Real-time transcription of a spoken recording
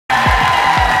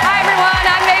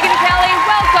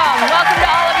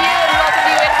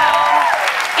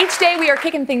Today, we are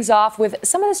kicking things off with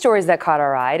some of the stories that caught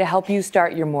our eye to help you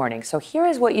start your morning. So here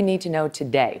is what you need to know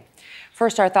today.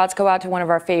 First, our thoughts go out to one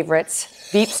of our favorites.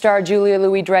 Veep star Julia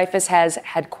Louis-Dreyfus has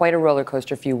had quite a roller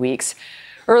coaster few weeks.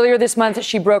 Earlier this month,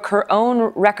 she broke her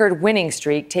own record-winning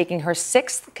streak, taking her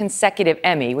 6th consecutive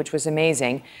Emmy, which was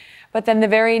amazing. But then the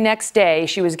very next day,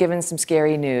 she was given some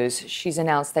scary news. She's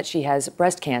announced that she has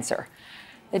breast cancer.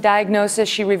 The diagnosis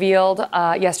she revealed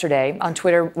yesterday on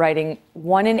Twitter, writing,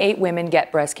 1 in 8 women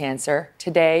get breast cancer.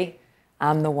 Today,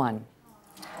 I'm the one.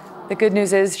 The good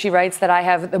news is, she writes, that I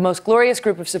have the most glorious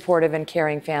group of supportive and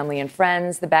caring family and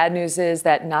friends. The bad news is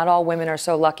that not all women are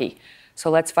so lucky. So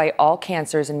let's fight all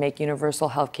cancers and make universal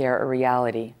health care a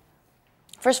reality.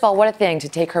 First of all, what a thing to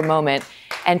take her moment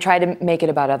and try to make it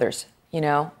about others, you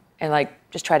know, and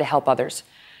just try to help others.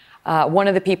 One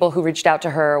of the people who reached out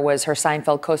to her was her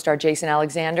Seinfeld co-star Jason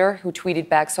Alexander, who tweeted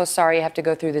back, "So sorry I have to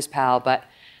go through this, pal, but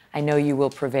I know you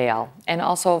will prevail." And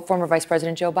also former Vice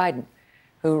President Joe Biden,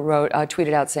 who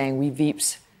tweeted out saying, "We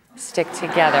Veeps stick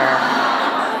together."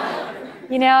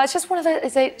 You know, it's just one of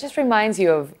the, it just reminds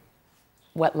you of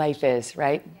what life is,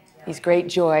 right? These great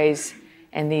joys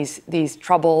and these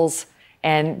troubles,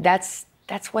 and that's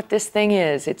what this thing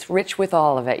is. It's rich with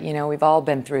all of it. You know, we've all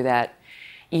been through that.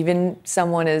 Even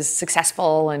someone as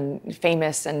successful and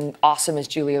famous and awesome as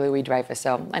Julia Louis-Dreyfus.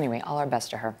 So anyway, all our best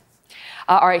to her.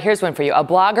 All right, here's one for you. A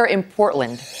blogger in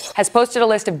Portland has posted a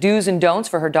list of do's and don'ts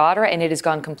for her daughter, and it has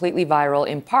gone completely viral,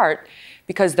 in part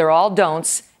because they're all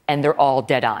don'ts and they're all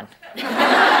dead on.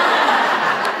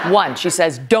 1, she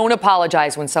says, don't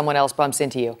apologize when someone else bumps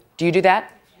into you. Do you do that?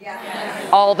 Yes.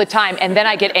 All the time. And then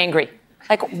I get angry.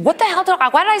 Like, what the hell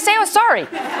why did I say I was sorry?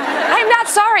 I'm not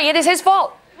sorry. It is his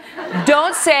fault.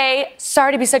 Don't say,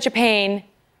 sorry to be such a pain.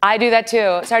 I do that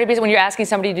too. Sorry to be, when you're asking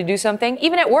somebody to do something,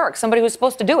 even at work, somebody who's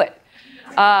supposed to do it.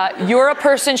 You're a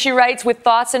person, she writes, with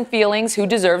thoughts and feelings who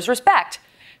deserves respect.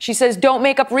 She says, don't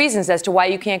make up reasons as to why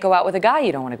you can't go out with a guy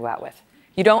you don't want to go out with.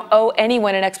 You don't owe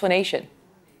anyone an explanation.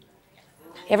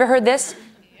 You ever heard this?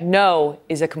 No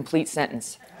is a complete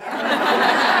sentence.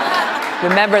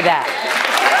 Remember that.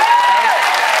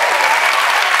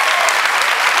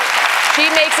 She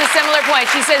makes a similar point.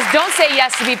 She says, don't say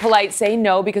yes to be polite, say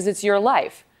no because it's your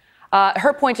life.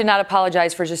 Her point to not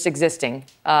apologize for just existing,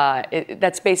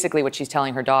 that's basically what she's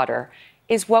telling her daughter,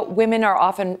 is what women are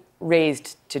often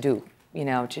raised to do, you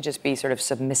know, to just be sort of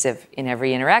submissive in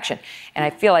every interaction. And I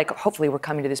feel like hopefully we're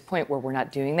coming to this point where we're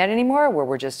not doing that anymore, where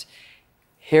we're just,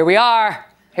 here we are,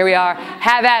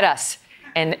 have at us.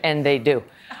 And they do.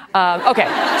 Okay,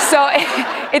 so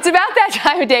it's about that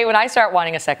time of day when I start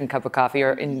wanting a second cup of coffee,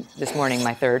 or in this morning,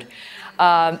 my third.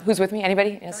 Who's with me?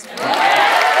 Anybody? Yes?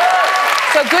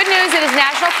 So good news, it is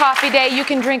National Coffee Day. You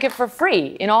can drink it for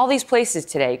free in all these places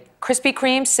today. Krispy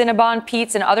Kreme, Cinnabon,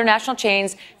 Pete's, and other national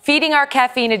chains feeding our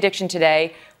caffeine addiction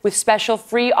today with special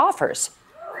free offers.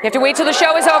 You have to wait till the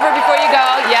show is over before you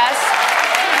go. Yes.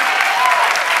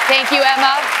 Thank you,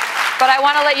 Emma. But I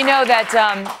want to let you know that,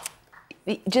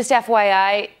 just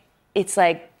FYI, it's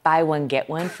like buy one, get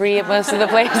one free at most of the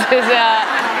places.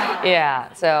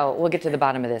 Yeah, so we'll get to the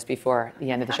bottom of this before the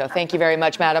end of the show. Thank you very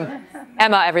much, madam.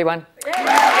 Emma, everyone. So,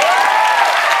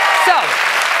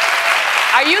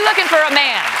 are you looking for a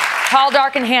man? Tall,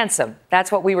 dark, and handsome.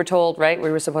 That's what we were told, right? We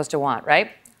were supposed to want,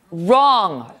 right?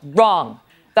 Wrong.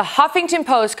 The Huffington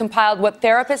Post compiled what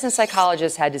therapists and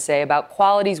psychologists had to say about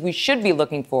qualities we should be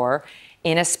looking for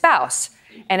in a spouse.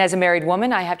 And as a married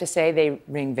woman, I have to say they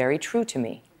ring very true to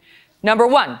me. Number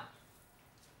 1,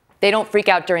 they don't freak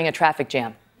out during a traffic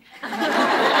jam,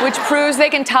 which proves they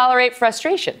can tolerate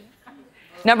frustration.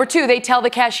 Number 2, they tell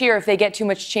the cashier if they get too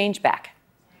much change back.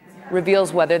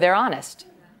 Reveals whether they're honest,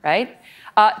 right?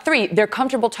 3, they're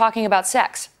comfortable talking about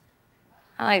sex.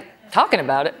 I like talking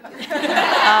about it.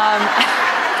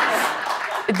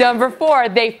 Number 4,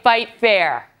 they fight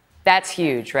fair. That's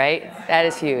huge, right? That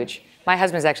is huge. My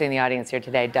husband's actually in the audience here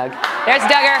today, Doug. There's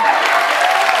Duggar.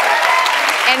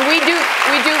 And we do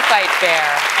fight fair,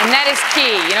 and that is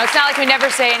key. You know, it's not like we never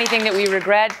say anything that we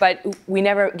regret, but we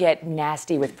never get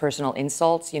nasty with personal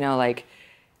insults, you know, like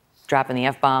dropping the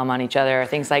F-bomb on each other,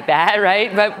 things like that,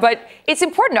 right? But it's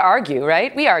important to argue,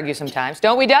 right? We argue sometimes.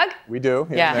 Don't we, Doug? We do.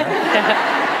 Yeah.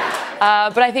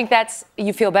 But I think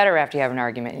you feel better after you have an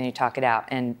argument and you talk it out.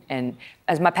 And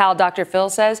as my pal Dr. Phil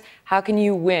says, how can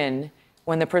you win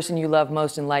when the person you love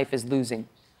most in life is losing?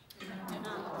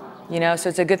 You know, so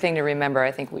it's a good thing to remember.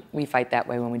 I think we fight that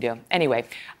way when we do. Anyway,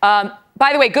 by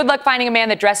the way, good luck finding a man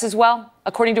that dresses well.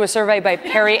 According to a survey by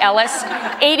Perry Ellis,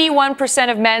 81%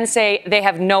 of men say they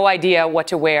have no idea what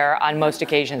to wear on most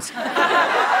occasions.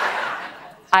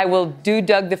 I will do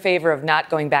Doug the favor of not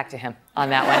going back to him on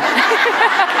that one.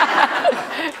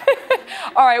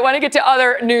 All right, I want to get to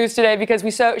other news today because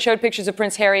we showed pictures of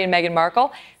Prince Harry and Meghan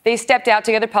Markle. They stepped out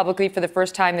together publicly for the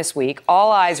first time this week.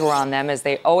 All eyes were on them, as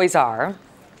they always are.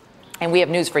 And we have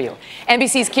news for you.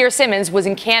 NBC's Keir Simmons was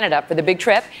in Canada for the big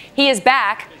trip. He is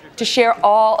back to share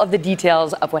all of the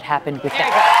details of what happened with them.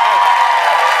 All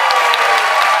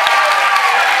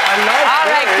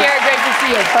right, Keir, great to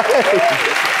see you.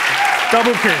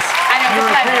 Double kiss. I know,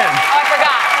 European. oh, I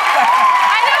forgot.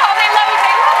 I know, they love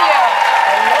you.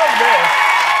 I love this.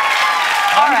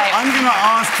 All right. I'm going to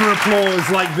ask for applause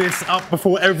like this up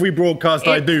before every broadcast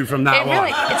I do from now on.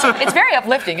 It's very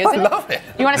uplifting, isn't it? I love it.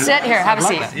 You want to sit? Here, have a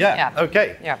seat. Yeah.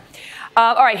 Okay. Yeah.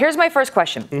 All right, here's my first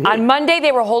question. On Monday,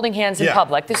 they were holding hands in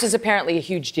public. This is apparently a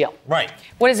huge deal. Right.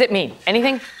 What does it mean?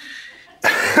 Anything?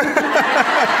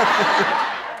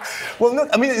 Well, look,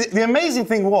 I mean, the amazing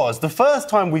thing was, the first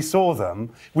time we saw them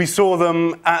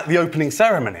at the opening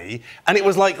ceremony, and it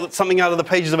was like something out of the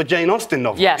pages of a Jane Austen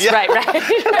novel. Yes, right.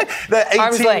 They're 18,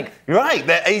 arm's length. Right,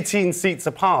 they're 18 seats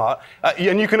apart.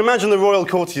 And you can imagine the royal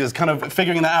courtiers kind of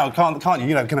figuring that out, can't you?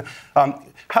 You know, kind of,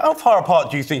 how far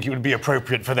apart do you think it would be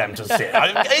appropriate for them to sit?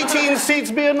 18 seats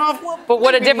be enough? Well, but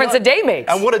what a difference a day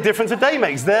makes. And what a difference a day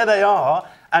makes. There they are,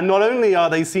 and not only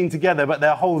are they seen together, but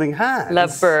they're holding hands.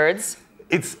 Love birds.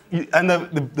 And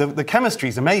the chemistry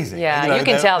is amazing. Yeah, you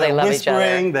can tell they love each other.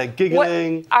 They're whispering, they're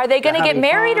giggling. Are they going to get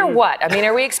married or what? I mean,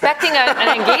 are we expecting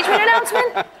an engagement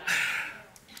announcement?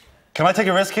 Can I take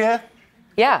a risk here?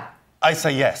 Yeah. I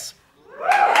say yes.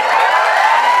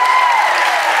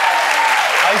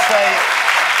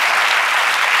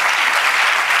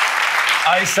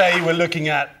 I say we're looking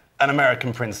at an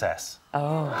American princess.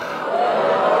 Oh.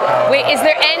 Wait, is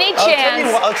there any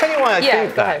chance? I'll tell you why I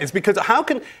think that. Ahead. It's because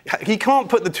he can't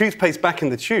put the toothpaste back in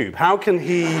the tube. How can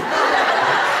he?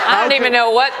 I don't even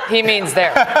know what he means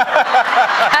there.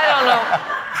 I don't know.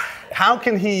 How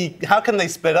can they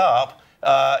split up?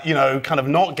 You know, kind of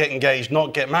not get engaged,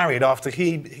 not get married after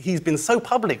he's been so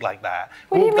public like that.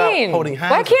 What do you mean? Holding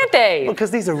hands. Why can't they?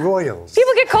 Because these are royals.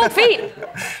 People get cold feet.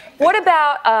 What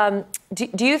about,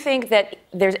 do you think that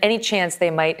there's any chance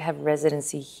they might have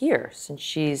residency here since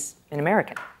she's an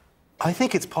American? I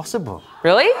think it's possible.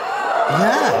 Really?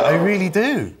 Yeah, I really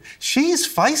do. She's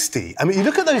feisty. I mean, you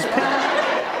look at those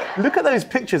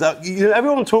pictures. You know,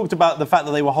 everyone talked about the fact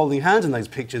that they were holding hands in those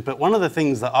pictures, but one of the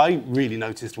things that I really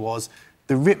noticed was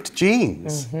the ripped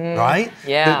jeans, right?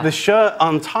 Yeah. The shirt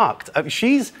untucked.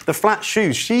 She's the flat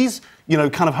shoes. She's, you know,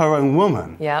 kind of her own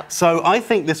woman. Yeah. So I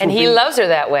think this. And he loves her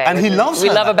that way. And he loves her.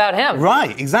 We love about him.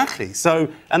 Right. Exactly. So,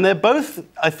 and they're both,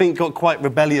 I think, got quite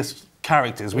rebellious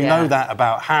characters. We know that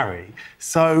about Harry.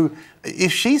 So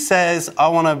if she says, "I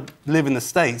want to live in the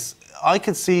States," I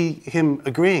could see him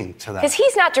agreeing to that. Because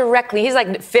he's not directly, he's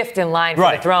like fifth in line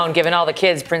for the throne, given all the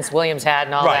kids Prince William's had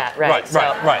and all that, right?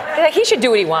 Right. He should do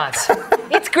what he wants.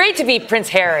 It's great to be Prince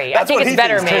Harry. I think it's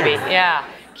better, maybe. Yeah.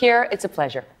 Keir, it's a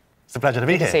pleasure. It's a pleasure to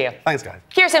be here. Good to see you. Thanks, guys.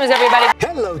 Keir Simmons, everybody.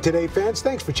 Hello, Today fans.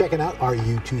 Thanks for checking out our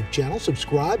YouTube channel.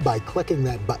 Subscribe by clicking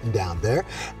that button down there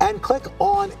and click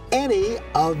on any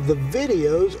of the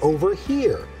videos over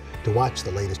here to watch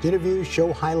the latest interviews,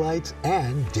 show highlights,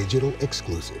 and digital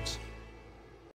exclusives.